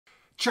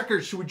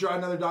Checkers, should we draw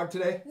another dog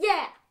today?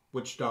 Yeah.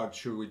 Which dog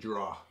should we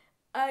draw?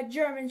 A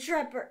German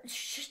Shepherd.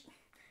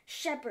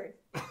 Shepherd.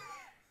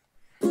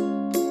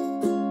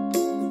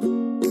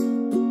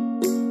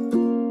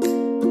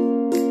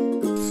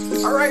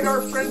 All right,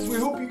 our friends, we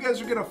hope you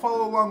guys are going to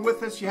follow along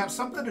with us. You have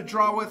something to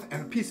draw with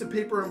and a piece of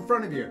paper in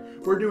front of you.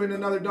 We're doing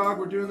another dog.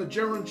 We're doing the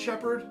German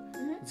Shepherd.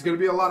 It's going to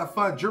be a lot of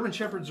fun. German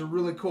Shepherds are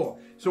really cool.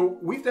 So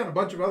we've done a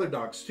bunch of other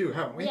dogs too,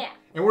 haven't we? Yeah.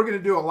 And we're going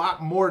to do a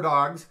lot more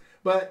dogs.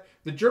 But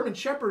the German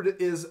Shepherd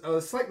is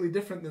slightly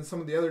different than some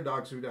of the other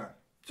dogs we've done.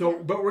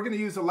 So, but we're going to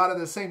use a lot of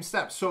the same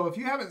steps. So if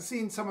you haven't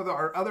seen some of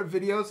our other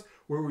videos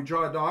where we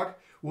draw a dog,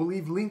 we'll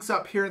leave links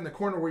up here in the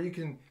corner where you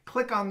can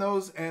click on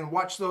those and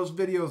watch those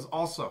videos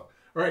also.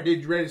 All right,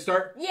 dude, you ready to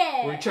start?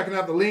 Yeah. We're checking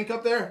out the link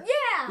up there?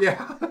 Yeah.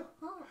 Yeah.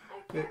 Oh,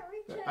 I can't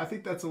reach it. I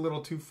think that's a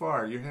little too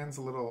far. Your hand's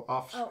a little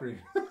off screen.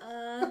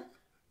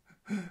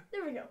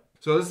 There we go.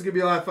 So this is going to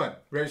be a lot of fun.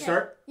 Ready to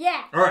start?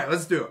 Yeah. All right,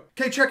 let's do it.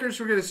 Okay, checkers,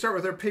 we're going to start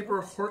with our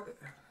paper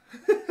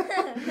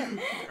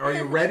Are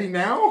you ready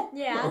now?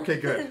 Yeah. Okay,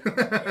 good.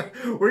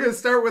 We're going to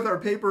start with our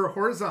paper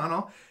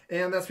horizontal,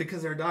 and that's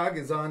because our dog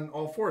is on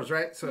all fours,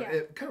 right? So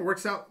it kind of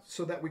works out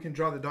so that we can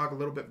draw the dog a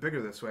little bit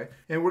bigger this way.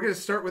 And we're going to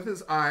start with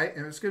his eye,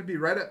 and it's going to be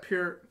right up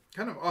here,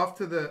 kind of off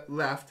to the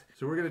left.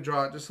 So we're going to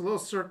draw just a little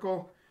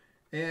circle,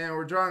 and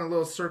we're drawing a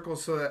little circle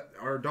so that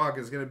our dog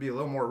is going to be a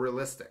little more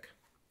realistic.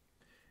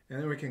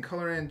 And then we can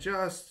color in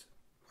just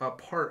a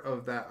part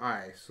of that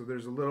eye. So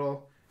there's a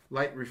little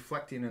light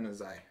reflecting in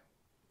his eye.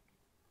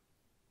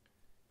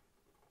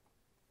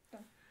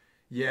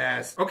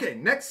 Yes. Okay,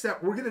 next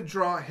step, we're going to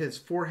draw his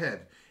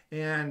forehead.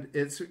 And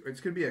it's going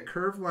to be a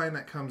curved line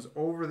that comes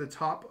over the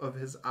top of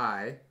his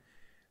eye,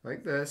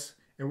 like this.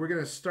 And we're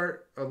going to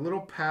start a little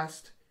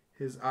past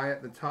his eye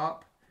at the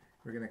top.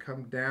 We're going to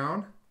come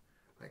down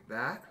like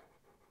that.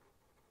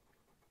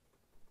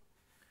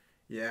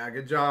 Yeah,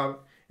 good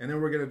job. And then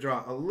we're going to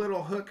draw a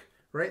little hook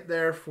right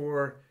there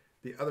for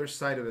the other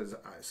side of his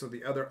eye. So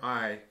the other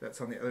eye that's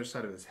on the other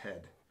side of his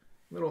head.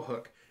 Little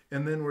hook.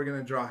 And then we're going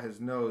to draw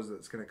his nose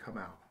that's going to come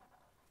out.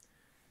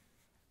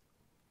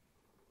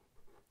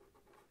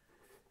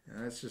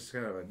 And that's just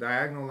kind of a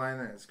diagonal line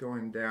that's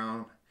going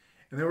down.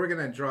 And then we're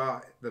going to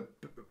draw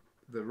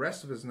the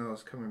rest of his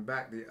nose coming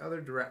back the other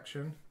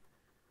direction.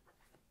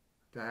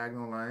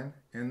 Diagonal line.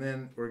 And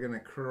then we're going to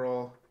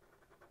curl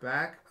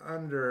back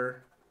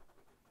under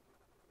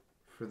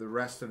for the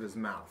rest of his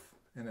mouth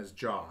and his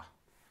jaw.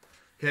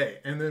 Okay,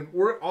 and then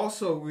we're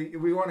also,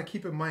 we want to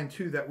keep in mind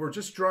too that we're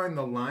just drawing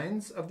the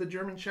lines of the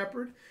German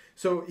Shepherd.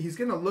 So he's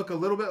going to look a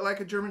little bit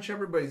like a German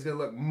Shepherd, but he's going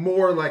to look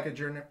more like a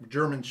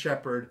German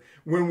Shepherd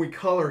when we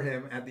color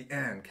him at the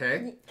end,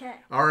 okay? Okay.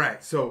 All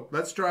right, so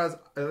let's draw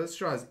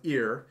his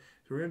ear.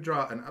 So we're going to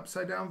draw an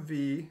upside down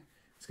V.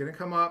 It's going to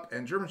come up,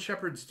 and German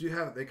Shepherds they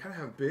kind of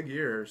have big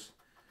ears.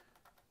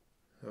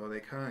 So they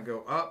kind of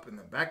go up and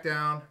then back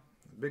down.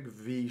 Big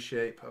V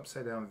shape,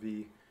 upside down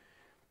V.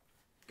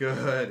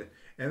 Good.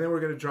 And then we're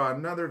going to draw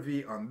another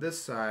V on this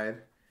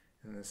side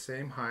in the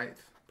same height,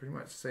 pretty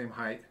much the same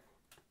height.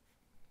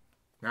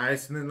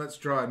 Nice. And then let's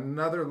draw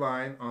another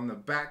line on the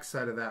back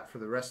side of that for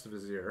the rest of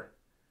his ear.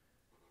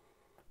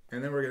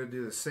 And then we're going to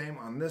do the same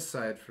on this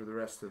side for the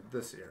rest of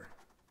this ear.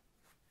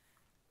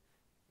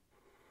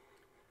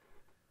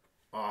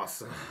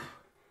 Awesome.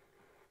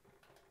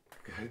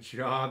 Good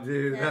job,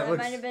 dude. Yeah, that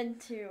might have been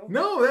two.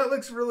 No, that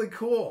looks really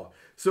cool.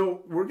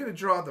 So we're going to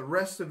draw the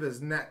rest of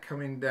his neck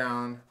coming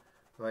down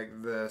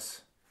like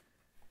this,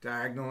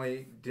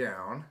 diagonally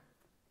down.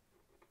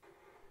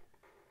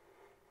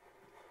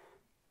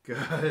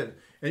 Good.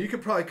 And you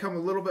could probably come a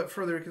little bit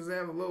further because they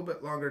have a little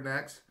bit longer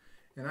necks.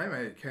 And I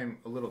might have came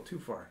a little too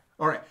far.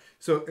 All right.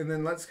 So, and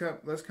then let's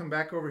come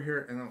back over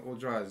here and then we'll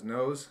draw his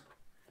nose.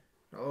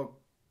 A little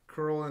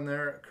curl in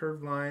there, a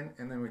curved line,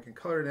 and then we can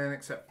color it in,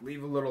 except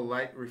leave a little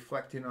light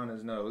reflecting on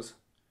his nose.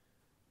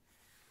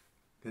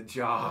 Good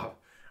job.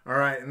 All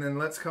right, and then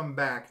let's come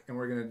back and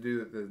we're going to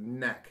do the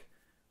neck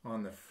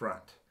on the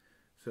front.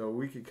 So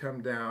we could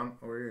come down,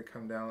 we're going to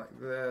come down like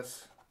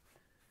this.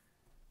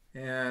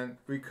 And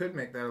we could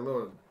make that a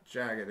little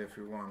jagged if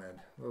we wanted,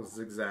 a little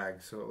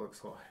zigzag so it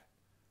looks like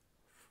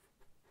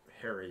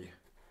hairy.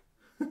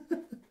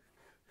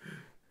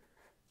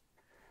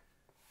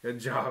 Good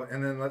job.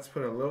 And then let's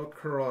put a little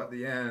curl at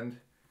the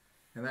end,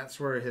 and that's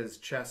where his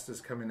chest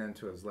is coming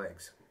into his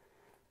legs.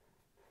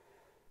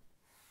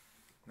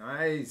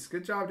 Nice.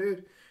 Good job,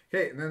 dude.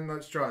 Okay, and then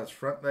let's draw his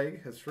front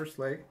leg, his first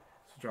leg.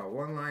 So draw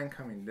one line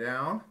coming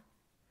down.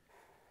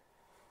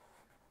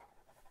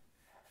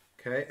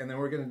 Okay, and then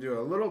we're going to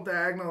do a little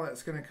diagonal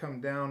that's going to come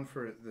down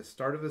for the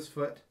start of his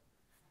foot.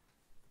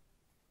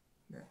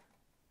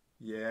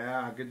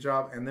 Yeah, good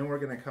job. And then we're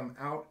going to come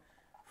out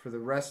for the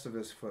rest of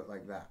his foot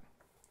like that.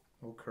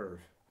 Little curve.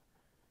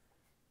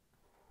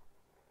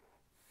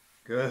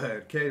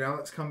 Good. Okay, now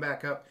let's come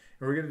back up.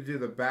 And we're going to do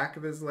the back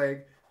of his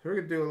leg. So we're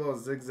going to do a little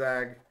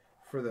zigzag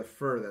for the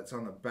fur that's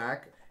on the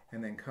back.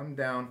 And then come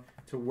down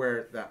to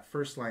where that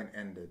first line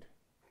ended.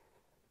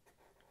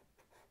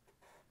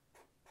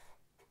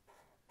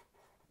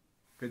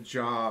 Good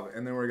job.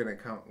 And then we're going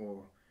to come,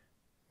 we'll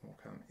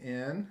come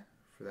in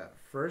for that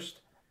first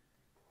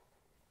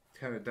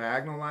kind of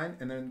diagonal line,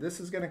 and then this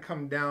is going to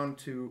come down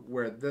to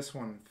where this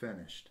one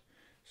finished.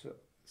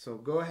 So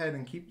go ahead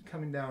and keep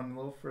coming down a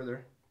little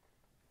further.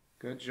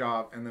 Good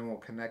job, and then we'll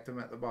connect them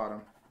at the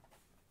bottom.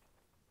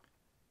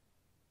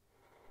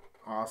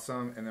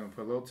 Awesome, and then we'll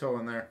put a little toe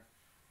in there.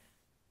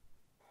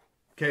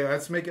 Okay,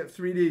 let's make it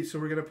 3D. So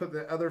we're going to put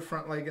the other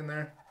front leg in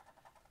there,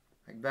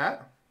 like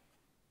that.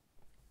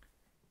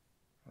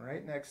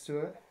 Right next to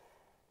it.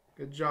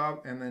 Good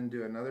job, and then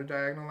do another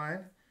diagonal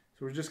line.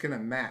 So we're just going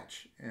to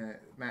match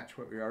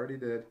what we already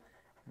did,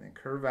 and then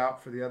curve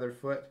out for the other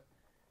foot,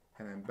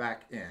 and then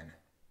back in.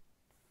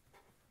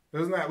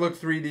 Doesn't that look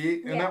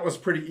 3D? And that was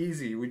pretty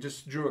easy. We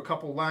just drew a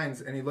couple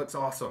lines, and he looks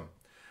awesome.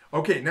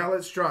 Okay, now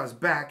let's draw his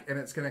back, and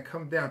it's going to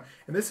come down.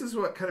 And this is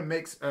what kind of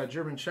makes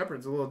German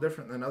Shepherds a little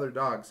different than other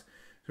dogs.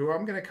 So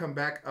I'm going to come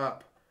back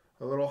up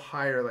a little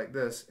higher like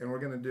this, and we're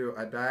going to do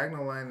a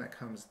diagonal line that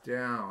comes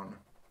down.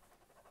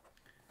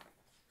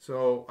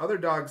 So other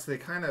dogs, they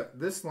kind of,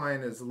 this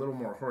line is a little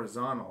more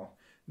horizontal.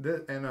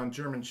 And on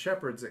German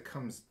Shepherds, it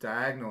comes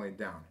diagonally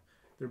down.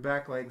 Their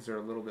back legs are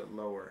a little bit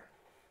lower.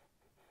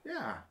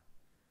 Yeah,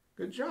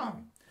 good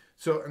job.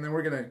 So, and then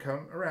we're going to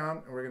come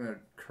around, and we're going to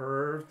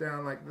curve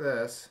down like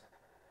this.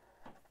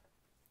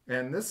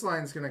 And this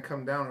line's going to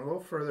come down a little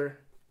further.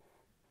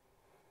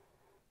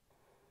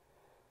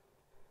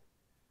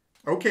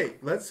 Okay,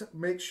 let's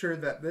make sure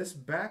that this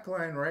back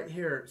line right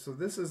here, so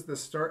this is the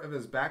start of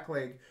his back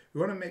leg.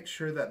 We want to make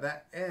sure that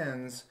that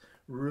ends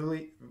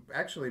really,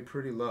 actually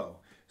pretty low.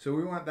 So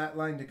we want that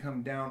line to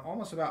come down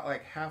almost about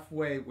like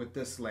halfway with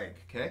this leg,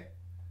 okay?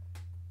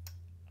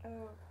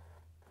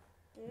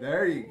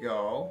 There you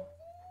go.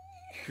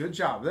 Good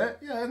job.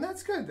 Yeah, and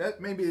that's good. That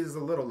maybe is a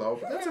little low,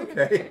 but that's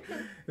okay.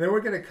 Then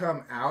we're going to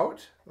come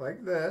out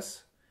like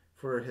this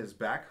for his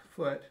back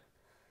foot.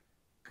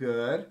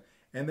 Good.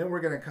 And then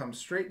we're going to come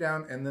straight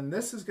down, and then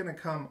this is going to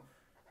come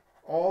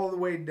all the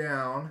way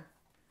down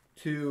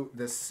to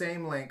the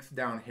same length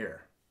down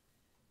here.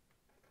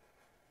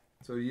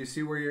 So you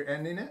see where you're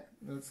ending it?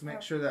 Let's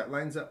make sure that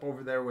lines up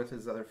over there with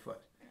his other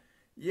foot.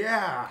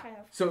 Yeah. Kind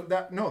of. So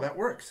that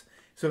works.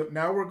 So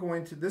now we're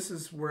going to, this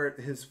is where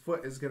his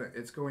foot is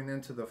it's going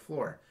into the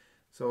floor.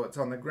 So it's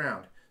on the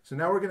ground. So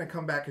now we're going to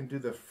come back and do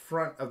the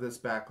front of this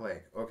back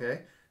leg,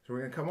 okay? So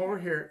we're going to come over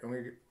here, and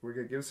we're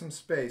going to give some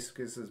space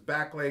because his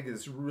back leg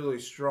is really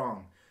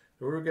strong.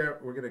 So we're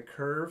going to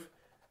curve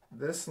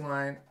this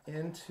line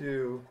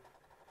into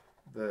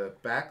the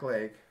back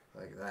leg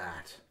like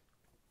that.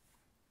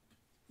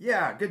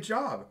 Yeah, good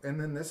job.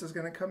 And then this is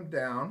going to come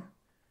down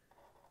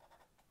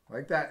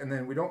like that. And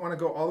then we don't want to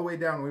go all the way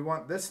down. We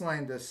want this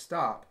line to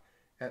stop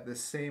at the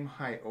same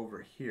height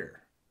over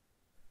here.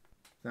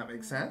 Does that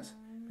make sense?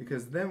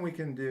 Because then we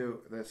can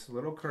do this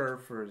little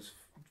curve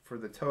for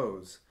the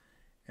toes,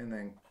 and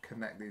then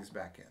connect these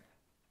back in.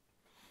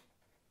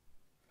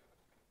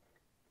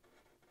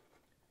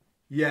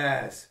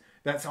 Yes,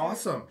 that's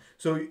awesome.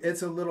 So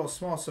it's a little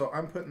small, so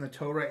I'm putting the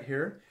toe right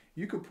here.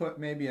 You could put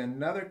maybe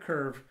another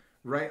curve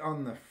right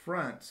on the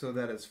front so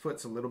that his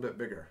foot's a little bit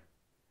bigger.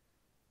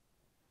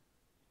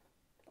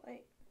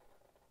 Like,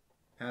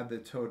 add the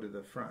toe to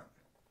the front.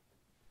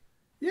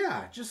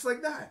 Yeah, just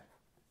like that.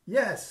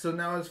 Yes, so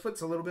now his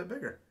foot's a little bit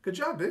bigger. Good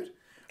job, dude.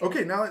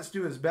 Okay, now let's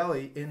do his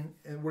belly, and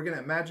we're going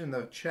to imagine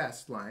the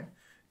chest line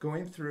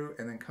going through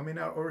and then coming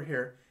out over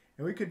here.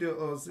 And we could do a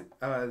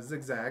little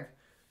zigzag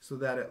so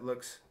that it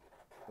looks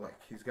like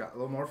he's got a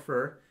little more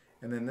fur.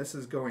 And then this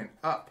is going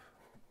up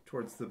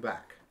towards the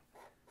back,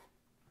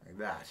 like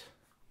that.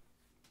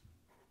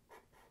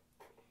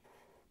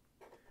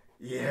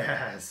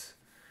 Yes.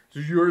 So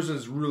yours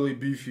is really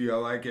beefy. I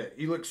like it.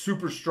 He looks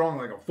super strong,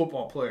 like a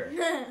football player.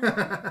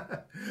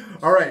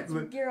 All right. Put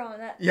some gear on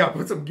that. Yeah,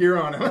 put some gear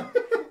on him.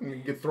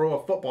 You can throw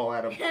a football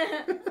at him.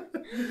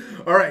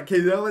 All right, okay,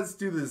 now let's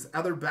do this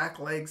other back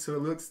leg so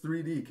it looks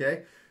 3D,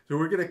 okay? So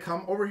we're going to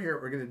come over here.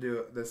 We're going to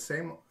do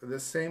the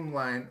same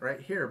line right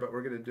here, but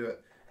we're going to do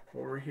it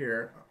over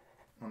here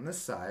on this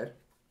side.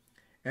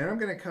 And I'm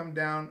going to come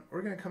down.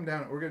 We're going to come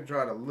down. We're going to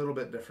draw it a little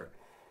bit different.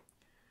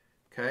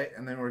 Okay,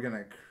 and then we're going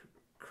to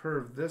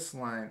curve this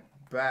line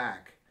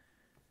back.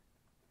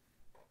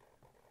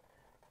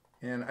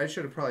 And I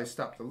should have probably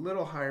stopped a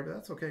little higher, but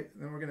that's okay.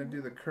 Then we're going to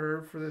do the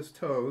curve for his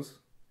toes.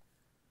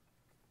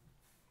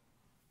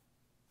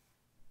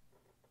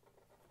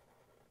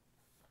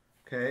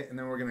 Okay, and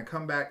then we're going to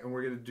come back and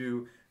we're going to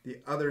do the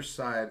other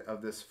side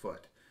of this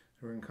foot.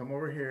 So we're going to come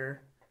over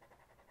here,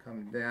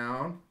 come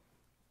down.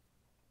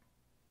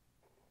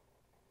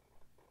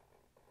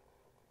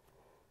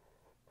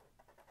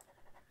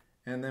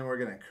 And then we're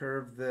going to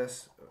curve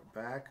this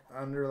back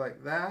under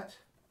like that.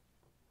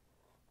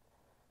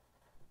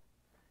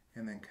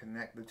 And then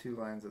connect the two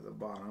lines at the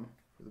bottom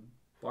for the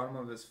bottom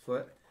of his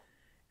foot.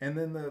 And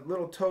then the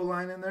little toe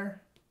line in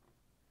there.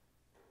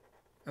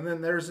 And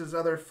then there's his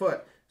other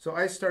foot. So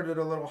I started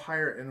a little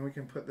higher, and we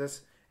can put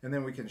this, and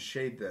then we can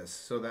shade this.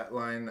 So that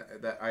line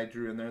that I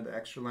drew in there, the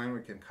extra line,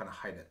 we can kind of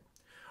hide it.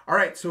 All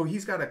right, so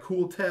he's got a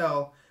cool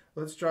tail.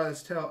 Let's draw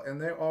his tail.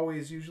 And they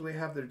always usually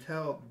have their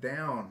tail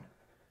down.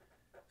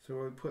 So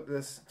we'll put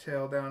this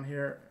tail down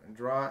here and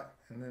draw it,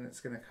 and then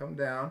it's going to come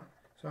down.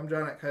 So I'm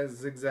drawing it kind of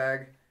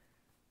zigzag.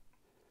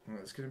 And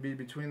it's going to be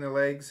between the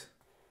legs.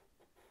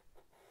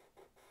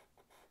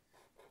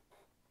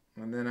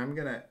 And then I'm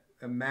going to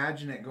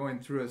imagine it going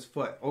through his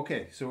foot.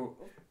 Okay, so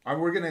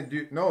we're going to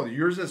do, no,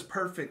 yours is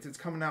perfect. It's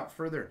coming out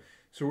further.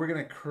 So we're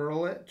going to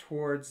curl it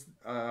towards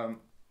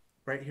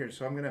right here.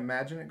 So I'm going to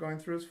imagine it going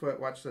through his foot.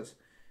 Watch this.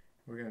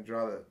 We're going to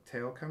draw the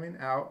tail coming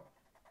out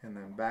and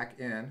then back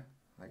in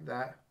like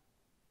that.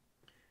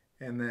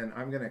 And then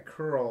I'm going to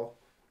curl,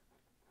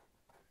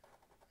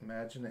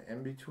 imagine it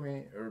in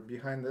between or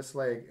behind this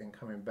leg and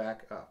coming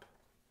back up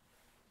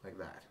like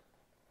that.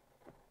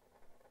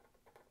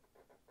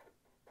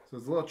 So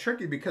it's a little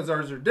tricky because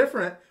ours are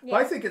different, yeah.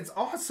 But I think it's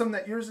awesome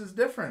that yours is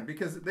different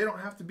because they don't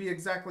have to be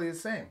exactly the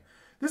same.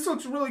 This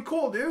looks really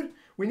cool, dude.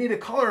 We need to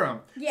color him.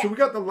 Yeah. So we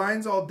got the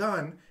lines all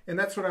done, and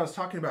that's what I was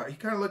talking about. He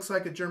kind of looks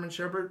like a German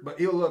Shepherd, but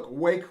he'll look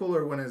way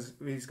cooler when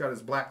he's got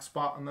his black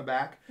spot on the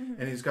back,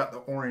 and he's got the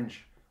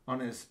orange on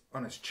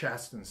his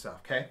chest and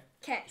stuff, okay?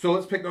 Okay. So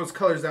let's pick those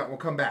colors out and we'll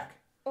come back.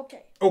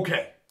 Okay.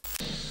 Okay.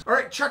 All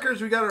right, Chuckers,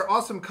 we got our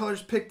awesome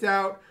colors picked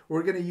out.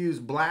 We're going to use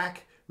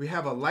black. We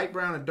have a light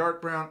brown, a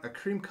dark brown, a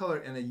cream color,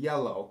 and a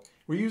yellow.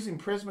 We're using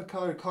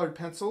Prismacolor colored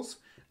pencils.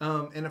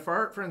 And if our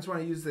art friends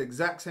want to use the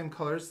exact same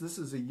colors, this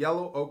is a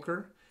yellow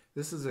ochre.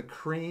 This is a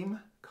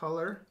cream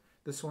color,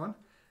 this one.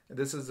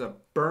 This is a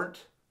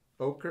burnt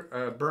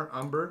ochre,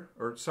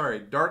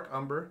 dark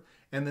umber.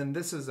 And then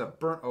this is a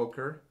burnt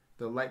ochre,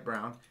 the light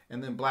brown.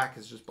 And then black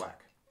is just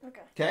black.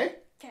 Okay. Okay?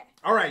 Okay.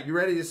 All right, you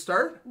ready to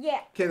start?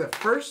 Yeah. Okay, the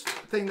first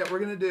thing that we're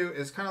going to do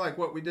is kind of like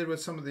what we did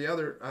with some of the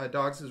other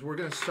dogs is we're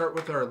going to start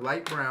with our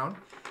light brown.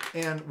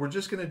 And we're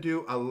just going to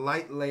do a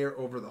light layer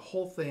over the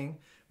whole thing.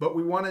 But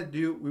we want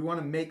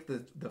to make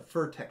the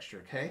fur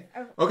texture, okay?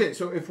 Okay,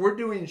 so if we're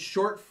doing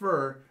short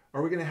fur,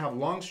 are we going to have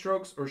long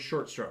strokes or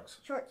short strokes?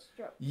 Short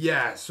strokes.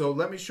 Yeah, so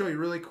let me show you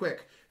really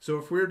quick. So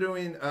if we're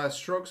doing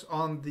strokes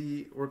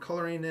we're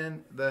coloring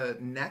in the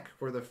neck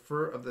or the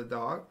fur of the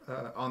dog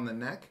on the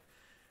neck.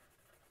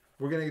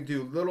 We're going to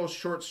do little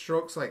short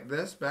strokes like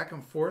this, back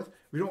and forth.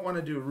 We don't want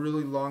to do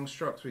really long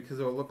strokes because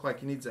it'll look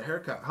like he needs a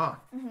haircut, huh?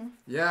 Mm-hmm.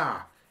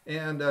 Yeah.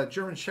 And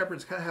German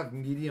Shepherds kind of have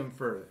medium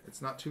fur.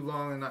 It's not too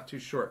long and not too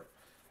short.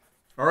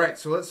 All right,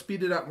 so let's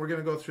speed it up. We're going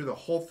to go through the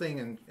whole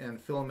thing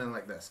and fill them in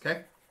like this,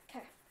 okay?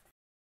 Okay.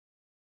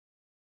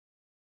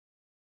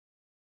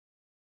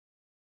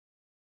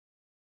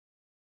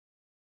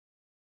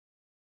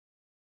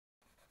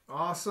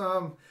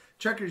 Awesome.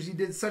 Chuckers, you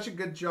did such a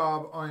good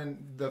job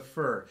on the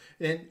fur.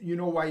 And you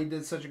know why you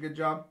did such a good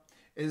job?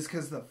 Is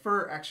because the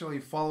fur actually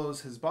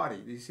follows his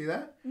body. Do you see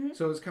that? Mm-hmm.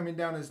 So it's coming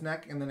down his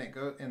neck, and then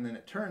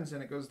it turns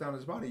and it goes down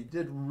his body. You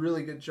did a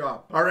really good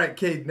job. All right,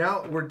 Cade.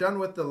 Now we're done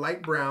with the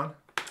light brown,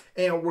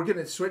 and we're going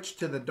to switch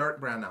to the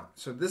dark brown now.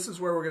 So this is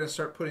where we're going to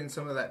start putting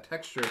some of that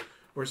texture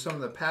or some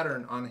of the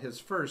pattern on his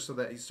fur, so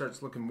that he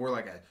starts looking more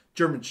like a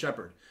German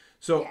Shepherd.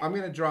 So I'm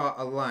going to draw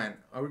a line.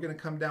 We're going to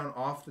come down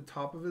off the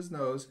top of his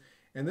nose,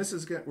 and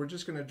we're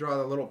just going to draw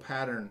the little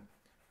pattern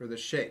for the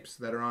shapes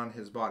that are on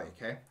his body.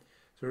 Okay.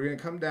 So we're going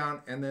to come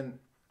down, and then,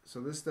 so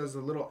this does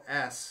a little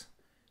S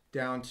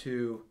down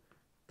to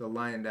the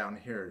line down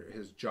here,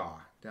 his jaw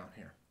down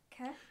here.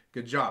 Okay.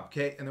 Good job.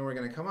 Okay, and then we're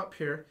going to come up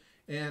here,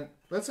 and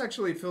let's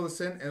actually fill this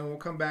in, and we'll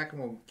come back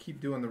and we'll keep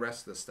doing the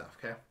rest of this stuff,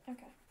 okay?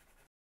 Okay.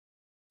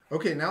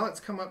 Okay, now let's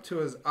come up to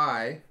his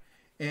eye,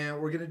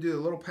 and we're going to do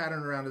a little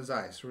pattern around his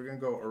eye. So we're going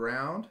to go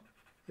around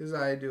his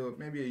eye, do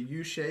maybe a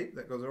U shape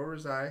that goes over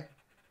his eye,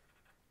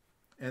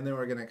 and then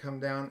we're going to come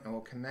down, and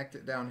we'll connect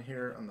it down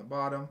here on the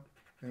bottom.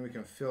 And we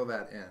can fill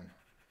that in.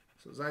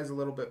 So his eye's a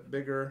little bit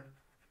bigger.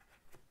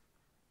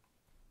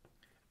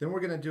 Then we're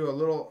going to do a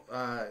little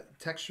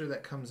texture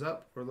that comes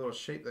up, or a little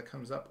shape that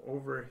comes up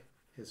over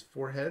his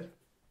forehead.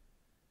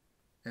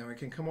 And we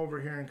can come over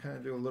here and kind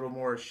of do a little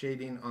more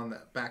shading on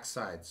the back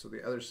side, so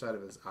the other side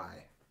of his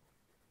eye.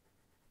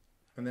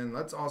 And then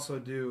let's also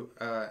do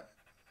a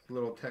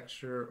little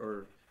texture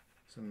or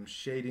some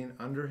shading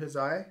under his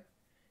eye,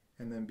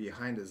 and then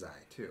behind his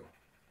eye too.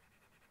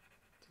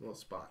 It's a little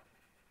spot.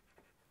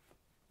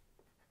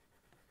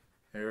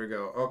 There we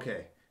go.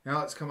 Okay, now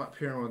let's come up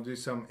here and we'll do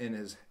some in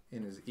his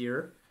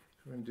ear.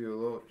 We're going to do a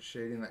little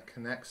shading that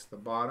connects the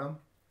bottom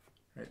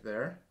right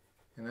there.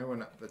 And then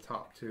went up the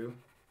top too.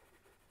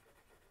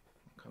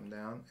 Come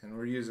down. And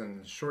we're using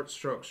short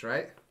strokes,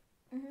 right?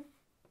 Mm-hmm.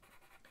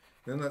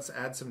 Then let's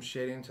add some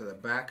shading to the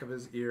back of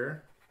his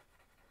ear.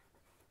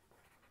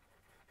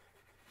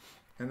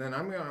 And then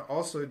I'm going to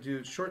also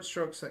do short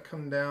strokes that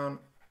come down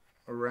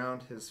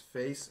around his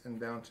face and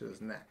down to his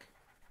neck.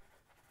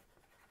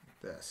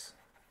 Like this.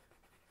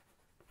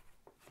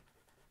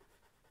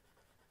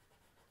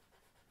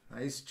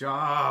 Nice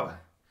job.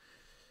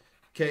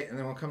 Okay, and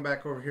then we'll come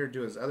back over here,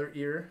 do his other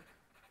ear.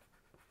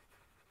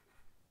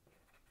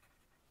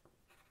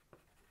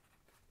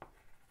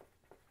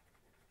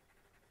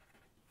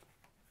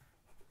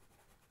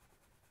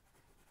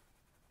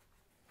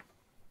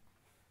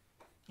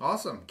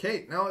 Awesome.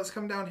 Okay, now let's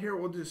come down here.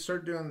 We'll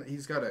start doing,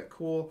 he's got a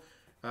cool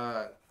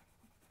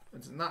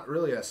it's not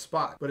really a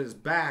spot, but his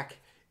back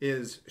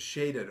is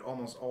shaded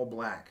almost all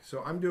black.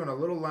 So I'm doing a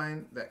little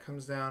line that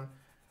comes down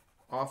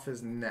off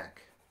his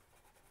neck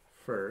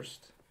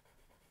first.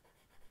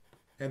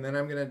 And then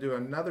I'm going to do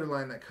another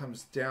line that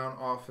comes down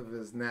off of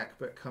his neck,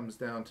 but comes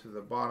down to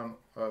the bottom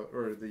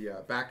or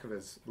the back of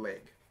his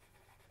leg.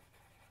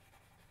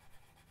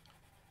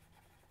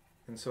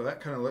 And so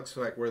that kind of looks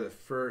like where the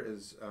fur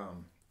is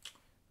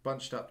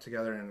bunched up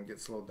together, and it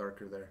gets a little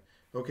darker there.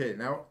 Okay,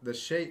 now the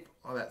shape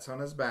that's on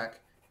his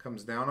back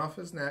comes down off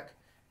his neck,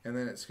 and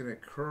then it's going to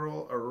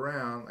curl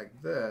around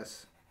like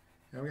this.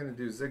 And I'm going to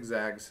do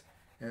zigzags,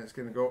 and it's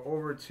going to go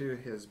over to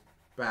his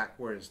back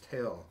where his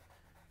tail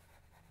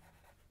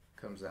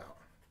comes out.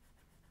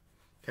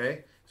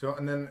 Okay, so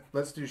and then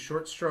let's do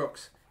short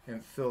strokes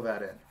and fill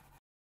that in.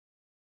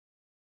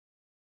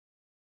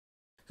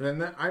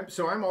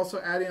 So I'm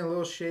also adding a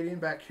little shading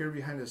back here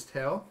behind his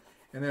tail,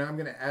 and then I'm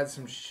going to add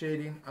some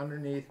shading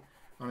underneath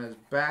on his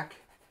back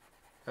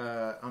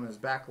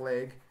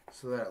leg,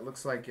 so that it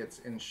looks like it's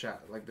in shadow,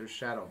 like there's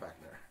shadow back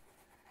there.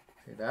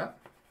 See that?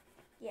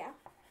 Yeah.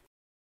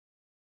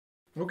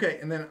 Okay,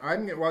 and then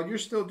while you're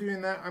still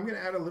doing that, I'm going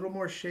to add a little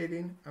more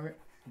shading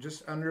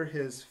just under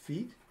his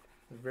feet,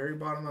 the very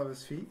bottom of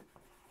his feet,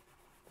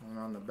 and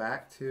on the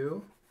back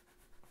too.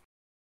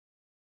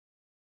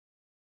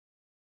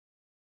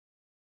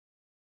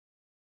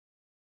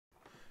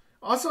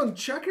 Also,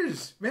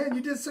 Chuckers, man,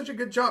 you did such a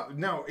good job.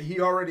 Now, he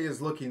already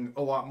is looking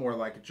a lot more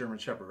like a German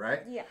Shepherd,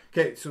 right? Yeah.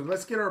 Okay, so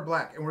let's get our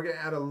black, and we're going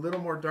to add a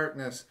little more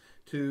darkness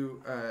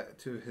to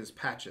his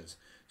patches.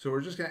 So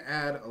we're just going to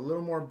add a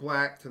little more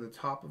black to the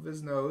top of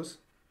his nose,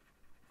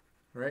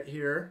 right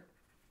here.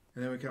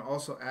 And then we can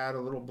also add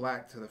a little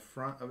black to the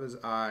front of his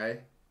eye.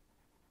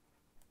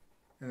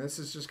 And this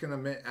is just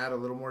going to add a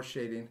little more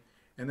shading.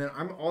 And then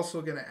I'm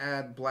also going to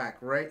add black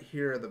right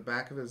here at the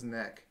back of his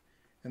neck,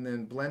 and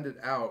then blend it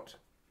out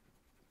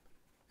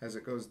as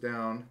it goes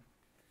down,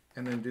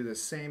 and then do the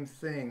same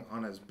thing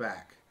on his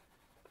back.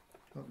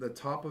 The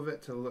top of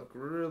it to look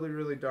really,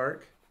 really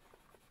dark,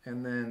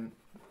 and then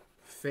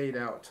fade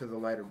out to the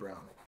lighter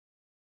brown.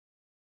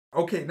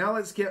 Okay, now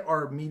let's get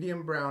our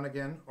medium brown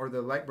again, or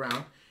the light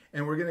brown,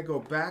 and we're going to go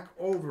back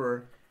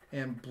over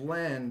and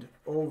blend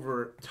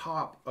over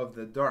top of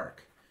the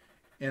dark.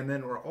 And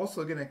then we're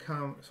also going to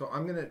come, so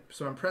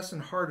I'm pressing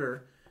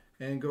harder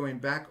and going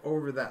back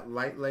over that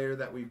light layer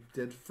that we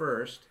did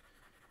first.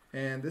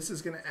 And this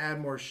is going to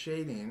add more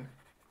shading.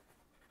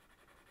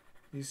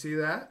 You see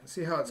that?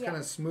 See how it's kind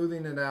of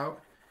smoothing it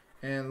out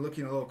and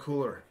looking a little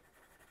cooler.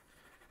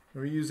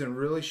 We're using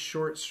really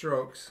short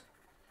strokes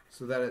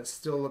so that it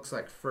still looks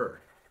like fur.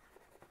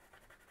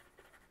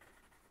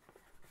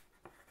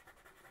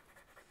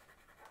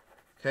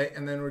 Okay,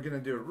 and then we're going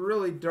to do it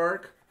really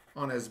dark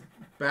on his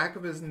back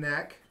of his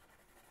neck.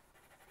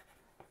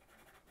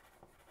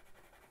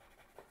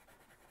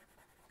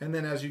 And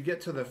then as you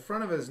get to the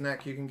front of his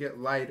neck, you can get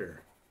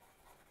lighter.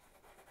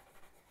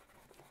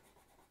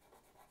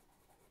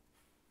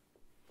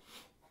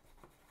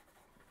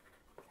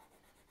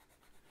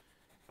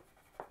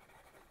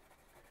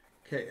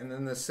 Okay, and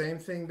then the same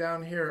thing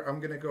down here,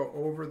 I'm going to go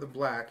over the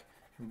black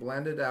and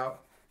blend it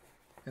out.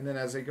 And then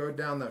as I go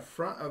down the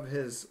front of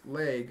his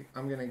leg,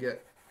 I'm going to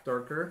get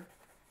darker.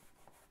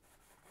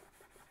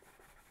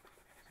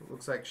 So it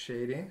looks like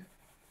shading.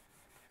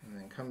 And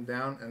then come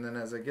down, and then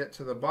as I get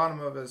to the bottom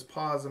of his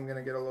paws, I'm going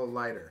to get a little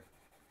lighter.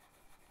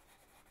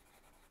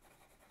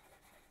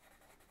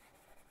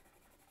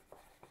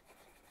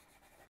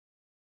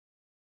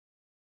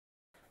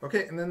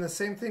 Okay, and then the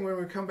same thing when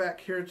we come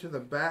back here to the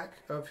back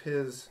of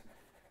his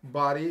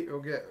body,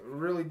 it'll get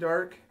really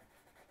dark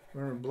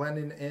when we're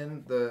blending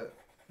in the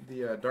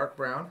dark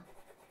brown,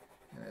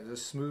 and it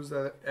just smooths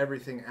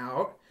everything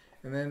out.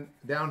 And then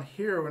down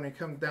here, when he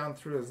comes down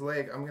through his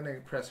leg, I'm going to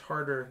press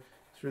harder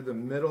through the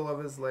middle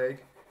of his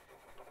leg,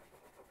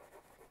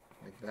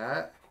 like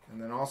that.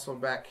 And then also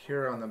back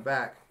here on the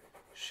back,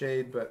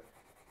 shade, but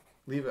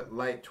leave it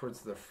light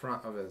towards the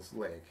front of his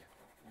leg.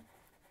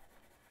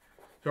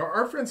 So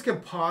our friends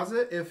can pause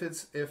it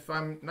if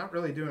I'm not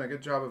really doing a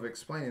good job of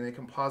explaining. They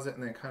can pause it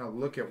and then kind of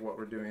look at what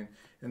we're doing,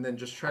 and then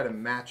just try to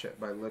match it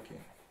by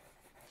looking.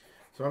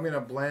 So I'm going to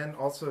blend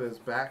also his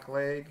back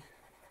leg,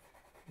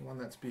 the one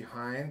that's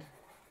behind,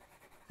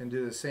 and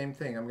do the same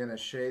thing. I'm going to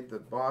shade the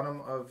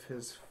bottom of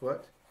his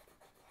foot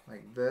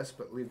like this,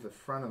 but leave the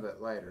front of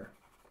it lighter.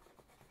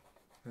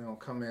 And I'll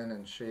come in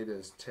and shade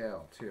his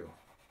tail too.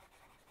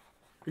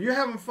 Are you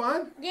having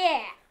fun?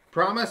 Yeah.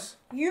 Promise?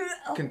 Yeah.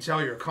 I can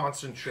tell you're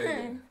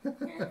concentrating. All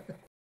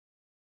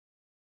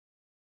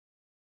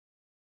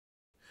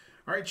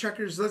right,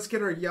 Chuckers, let's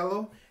get our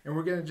yellow, and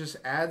we're going to just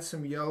add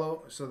some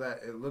yellow so that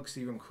it looks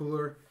even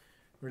cooler.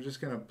 We're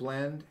just going to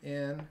blend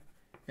in,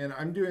 and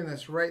I'm doing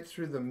this right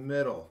through the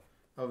middle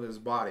of his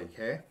body,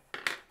 okay?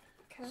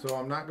 So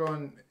I'm not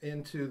going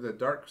into the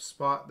dark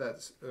spot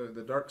that's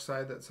the dark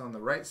side that's on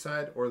the right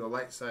side or the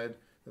light side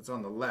that's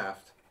on the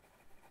left.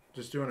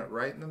 Just doing it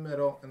right in the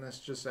middle, and this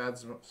just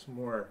adds some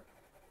more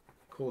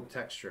cool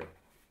texture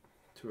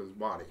to his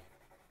body,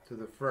 to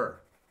the fur.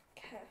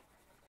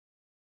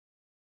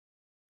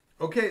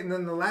 Okay, and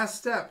then the last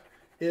step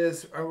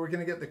is we're going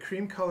to get the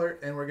cream color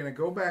and we're going to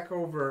go back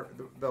over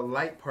the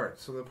light part.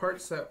 So the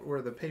parts that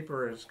where the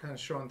paper is kind of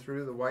showing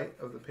through, the white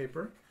of the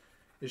paper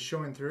is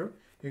showing through.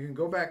 You can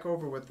go back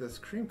over with this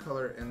cream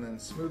color and then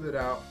smooth it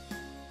out.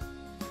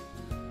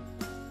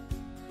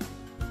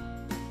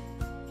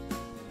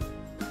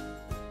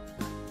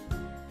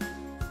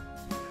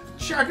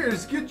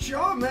 Checkers, good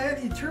job, man.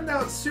 He turned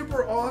out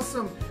super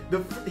awesome.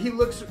 He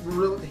looks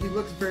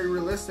very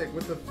realistic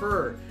with the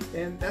fur,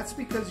 and that's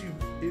because you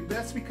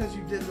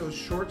did those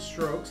short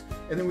strokes,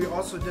 and then we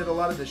also did a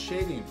lot of the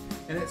shading.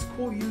 And it's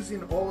cool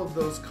using all of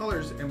those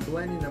colors and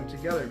blending them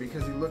together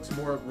because he looks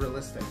more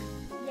realistic.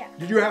 Yeah.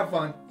 Did you have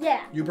fun?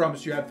 Yeah. You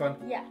promised you had fun?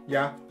 Yeah.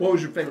 Yeah? What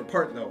was your favorite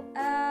part though?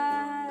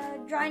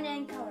 Drawing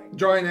and coloring.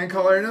 Drawing and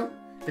coloring him?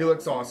 He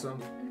looks awesome.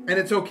 And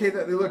it's okay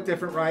that they look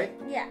different, right?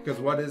 Yeah. Because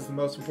what is the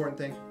most important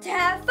thing? To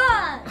have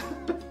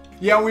fun!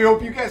 Yeah, we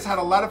hope you guys had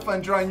a lot of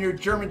fun drawing your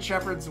German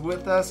Shepherds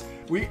with us.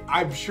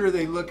 I'm sure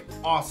they look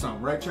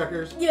awesome, right,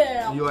 Checkers?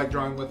 Yeah. You like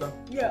drawing with them?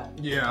 Yeah.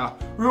 Yeah.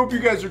 We hope you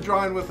guys are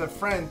drawing with a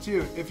friend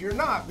too. If you're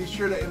not, be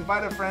sure to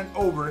invite a friend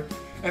over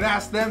and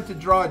ask them to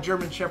draw a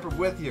German Shepherd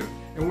with you.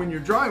 And when you're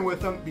drawing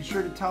with them, be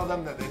sure to tell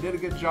them that they did a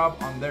good job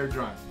on their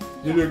drawing.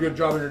 You did a good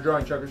job in your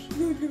drawing, Checkers.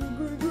 You did a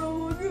good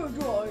job on your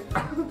drawing.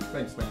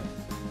 Thanks, man.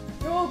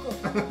 You're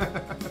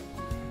welcome.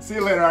 See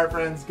you later, art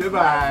friends.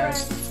 Goodbye.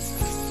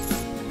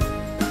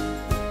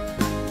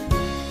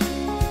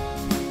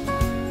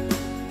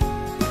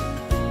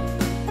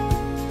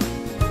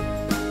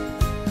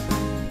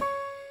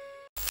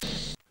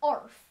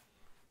 Arf.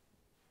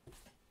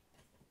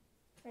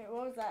 Wait,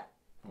 what was that?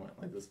 I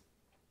went like this.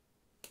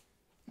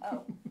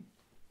 Oh.